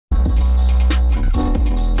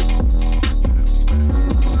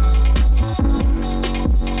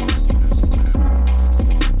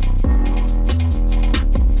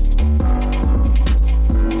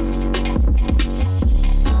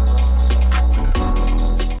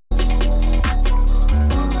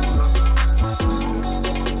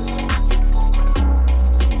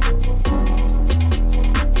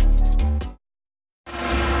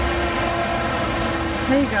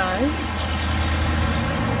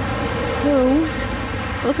So,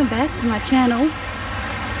 welcome back to my channel.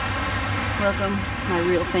 Welcome, my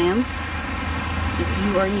real fam. If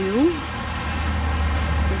you are new,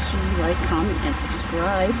 make sure you like, comment, and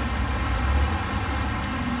subscribe.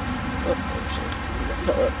 Oh shit, I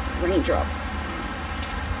felt a raindrop.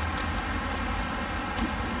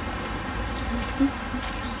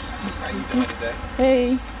 How you doing today?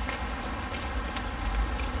 Hey.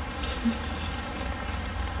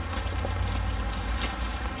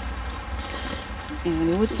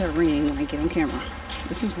 And it would start raining when I get on camera.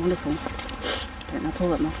 This is wonderful. And I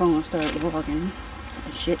pull up my phone and start vlogging.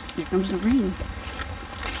 And shit, here comes the rain.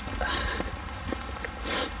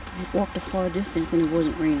 I walked a far distance and it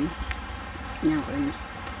wasn't raining. Now it rains.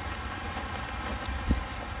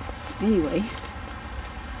 Anyway,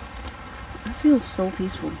 I feel so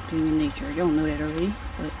peaceful being in nature. Y'all know that already,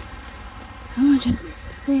 but I'm gonna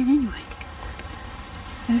just say it anyway.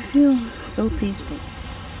 I feel so peaceful.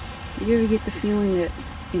 You ever get the feeling that,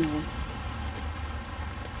 you know,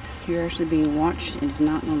 you're actually being watched and it's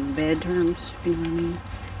not on bad terms? You know what I mean?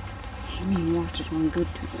 You're being watched on good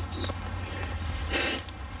terms.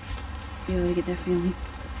 You ever get that feeling?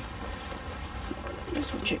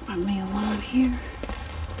 Let's go check my mail while I'm here.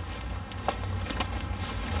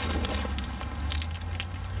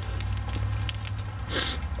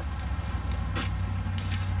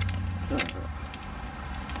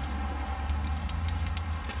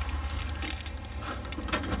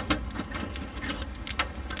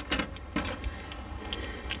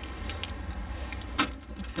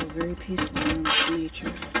 Very peaceful in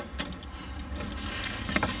nature.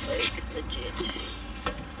 Like, legit.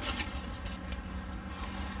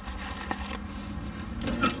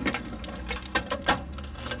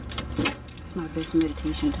 It's my best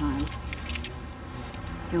meditation time.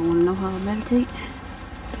 Y'all wanna know how I meditate?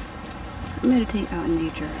 I meditate out in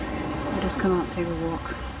nature. I just come out and take a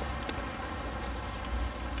walk.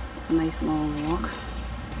 A nice long walk.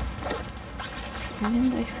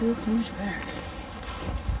 And I feel so much better.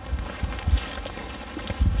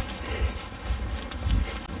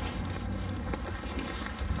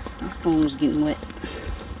 Phone was getting wet.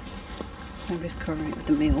 I'm just covering it with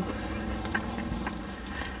the mail.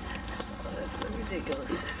 Oh, that's so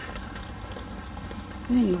ridiculous.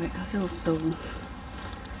 But anyway, I feel so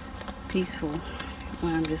peaceful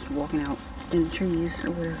when I'm just walking out in the trees or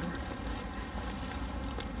whatever.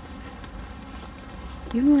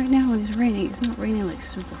 Even right now when it's raining, it's not raining like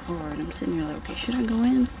super hard. I'm sitting there like, okay, should I go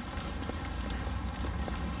in?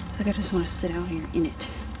 It's like I just want to sit out here in it.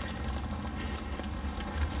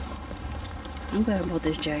 I'm glad I bought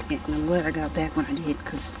this jacket, and I'm glad I got back when I did,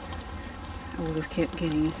 because I would have kept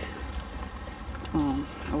getting, I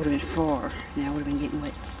would have been far, and I would have been getting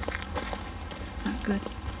wet. Not good.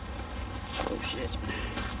 Oh shit.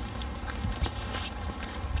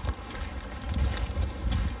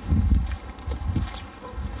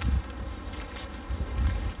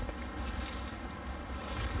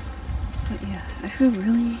 But yeah, I feel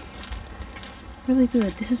really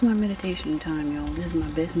good. This is my meditation time, y'all. This is my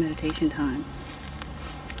best meditation time.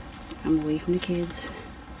 I'm away from the kids.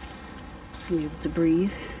 I'm able to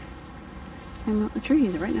breathe. I'm out in the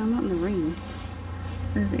trees. Right now I'm out in the rain.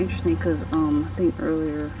 This is interesting because I think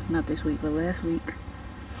earlier, not this week, but last week,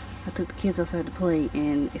 I took the kids outside to play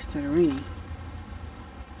and it started raining.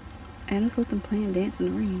 And I just let them play and dance in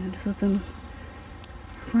the rain. I just let them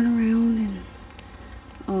run around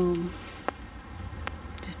and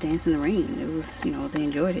just dance in the rain. It was, you know, they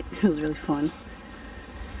enjoyed it. It was really fun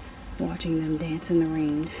watching them dance in the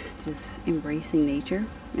rain, just embracing nature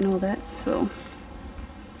and all that. So,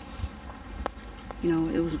 you know,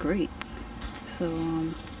 it was great. So,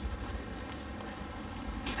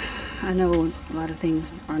 I know a lot of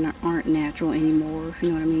things aren't natural anymore, if you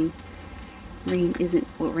know what I mean. Rain isn't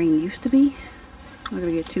what rain used to be. I'm not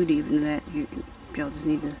gonna get too deep into that. Y'all just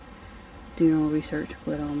need to do your own research.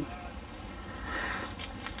 But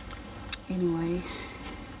anyway,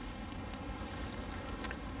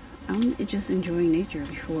 I'm just enjoying nature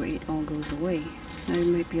before it all goes away. Now, it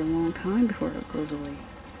might be a long time before it goes away,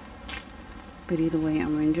 but either way,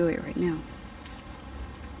 I'm gonna enjoy it right now.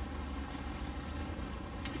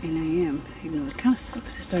 And I am, even though it kind of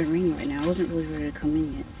sucks it started raining right now. I wasn't really ready to come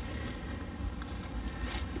in yet.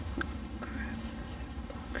 Crap.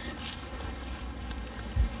 Box.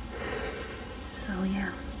 So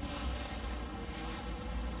yeah.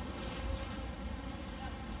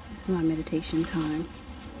 This is my meditation time.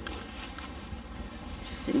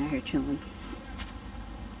 Just sitting out here chilling.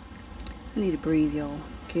 I need to breathe, y'all.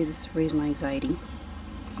 Kids raise my anxiety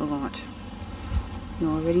a lot. You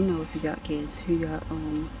already know if you got kids, especially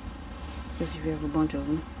if you have a bunch of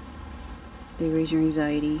them, they raise your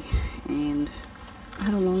anxiety. And I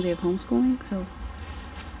had a long day of homeschooling, so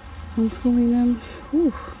homeschooling them,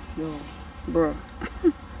 whew, yo, bruh.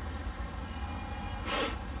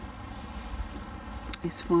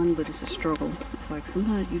 It's fun, but it's a struggle. It's like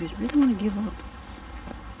sometimes you just really want to give up,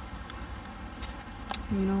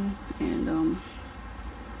 you know. And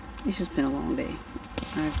it's just been a long day.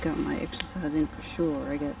 I've got my exercise in for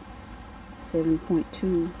sure. I got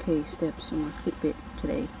 7.2k steps on my Fitbit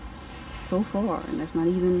today so far, and that's not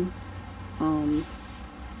even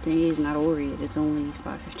day is not over yet. It's only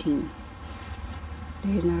 5:15.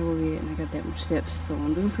 Day is not over yet, and I got that much steps, so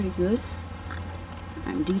I'm doing pretty good.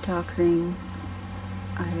 I'm detoxing.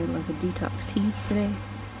 I had like a detox tea today.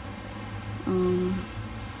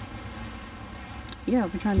 Yeah,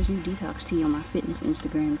 I've been trying to do detox tea on my fitness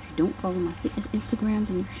Instagram. If you don't follow my fitness Instagram,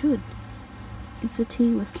 then you should. It's a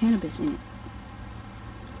tea with cannabis in it.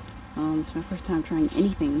 It's my first time trying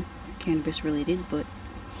anything cannabis related, but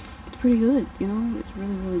it's pretty good, you know. It's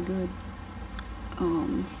really, really good.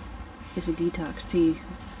 It's a detox tea.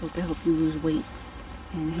 It's supposed to help you lose weight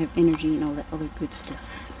and have energy and all that other good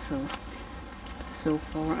stuff. So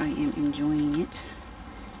far I am enjoying it.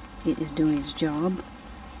 It is doing its job.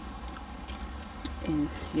 And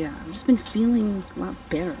yeah, I've just been feeling a lot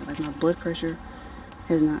better. Like my blood pressure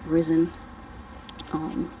has not risen.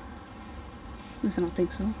 At least I don't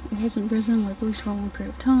think so. It hasn't risen, like, at least for a long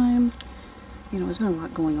period of time. You know, there's been a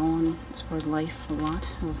lot going on as far as life, a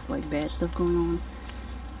lot of like bad stuff going on.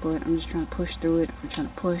 But I'm just trying to push through it. I'm trying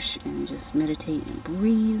to push and just meditate and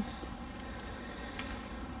breathe.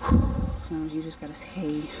 Sometimes you just gotta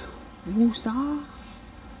say woosah.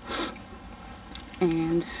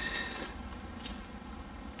 And,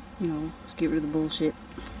 you know, just get rid of the bullshit.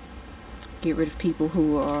 Get rid of people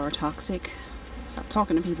who are toxic. Stop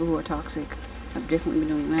talking to people who are toxic. I've definitely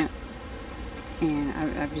been doing that. And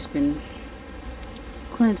I've just been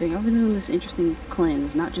cleansing. I've been doing this interesting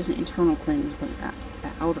cleanse. Not just an internal cleanse, but an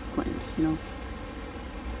outer cleanse, you know.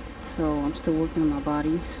 So I'm still working on my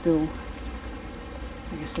body. Still,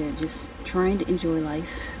 like I said, just trying to enjoy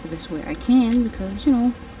life the best way I can. Because, you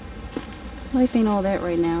know, life ain't all that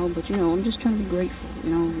right now. But, you know, I'm just trying to be grateful.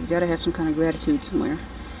 You know, you gotta have some kind of gratitude somewhere.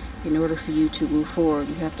 In order for you to move forward,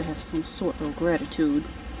 you have to have some sort of gratitude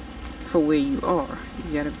for where you are.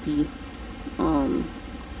 You gotta be,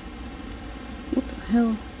 what the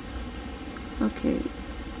hell? Okay,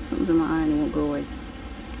 something's in my eye and it won't go away.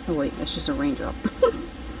 Oh wait, that's just a raindrop.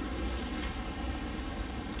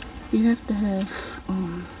 You have to have,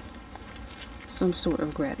 some sort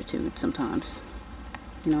of gratitude sometimes.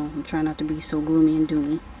 You know, I'm trying not to be so gloomy and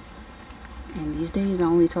doomy. And these days I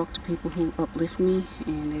only talk to people who uplift me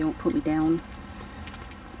and they don't put me down.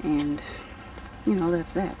 And, you know,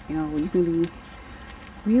 that's that. You know, you can be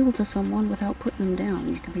real to someone without putting them down.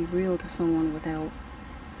 You can be real to someone without,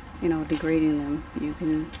 you know, degrading them. You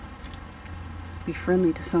can be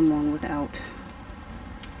friendly to someone without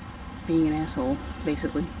being an asshole,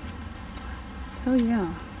 basically. So,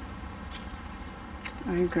 yeah.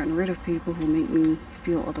 I've gotten rid of people who make me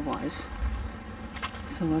feel otherwise.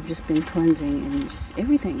 So I've just been cleansing and just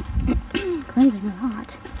everything. Cleansing a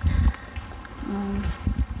lot.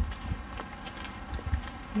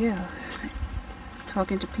 Yeah.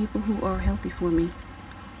 Talking to people who are healthy for me.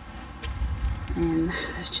 And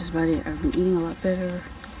that's just about it. I've been eating a lot better.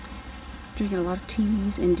 Drinking a lot of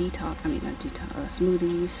teas and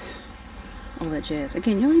smoothies. All that jazz.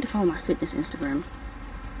 Again, you'll need to follow my fitness Instagram.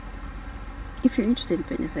 If you're interested in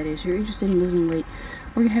fitness, that is. If you're interested in losing weight,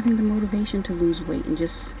 or you're having the motivation to lose weight and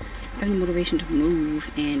just having the motivation to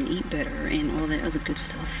move and eat better and all that other good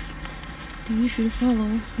stuff, then you should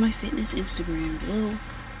follow my fitness Instagram below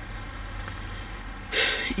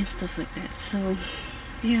and stuff like that. So,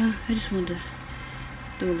 yeah, I just wanted to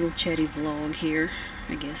do a little chatty vlog here,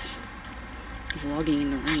 I guess. Vlogging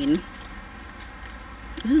in the rain.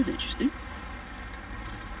 This is interesting.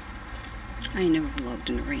 I ain't never vlogged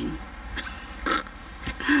in the rain.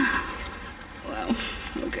 Wow.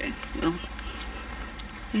 Okay. Well,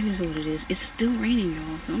 it is what it is. It's still raining,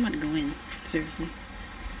 y'all, so I'm about to go in. Seriously.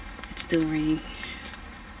 It's still raining.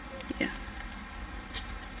 Yeah.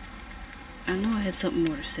 I know I had something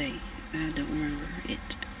more to say. I don't remember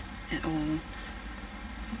it at all.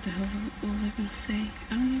 What the hell was I going to say?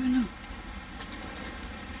 I don't even know.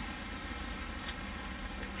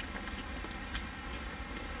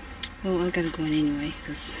 Well, I gotta go in anyway,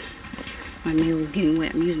 because my mail is getting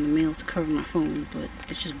wet. I'm using the mail to cover my phone, but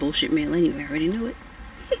it's just bullshit mail anyway. I already know it.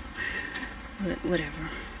 But whatever.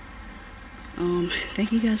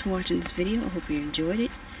 Thank you guys for watching this video. I hope you enjoyed it.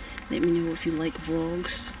 Let me know if you like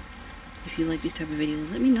vlogs. If you like these type of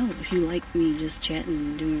videos, let me know. If you like me just chatting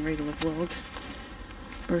and doing regular vlogs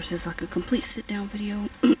versus like a complete sit down video,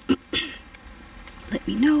 let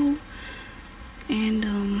me know. And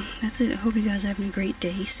that's it. I hope you guys are having a great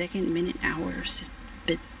day, second, minute, hours,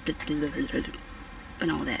 and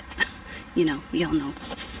all that. You know, y'all know.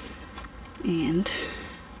 And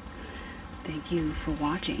thank you for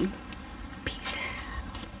watching.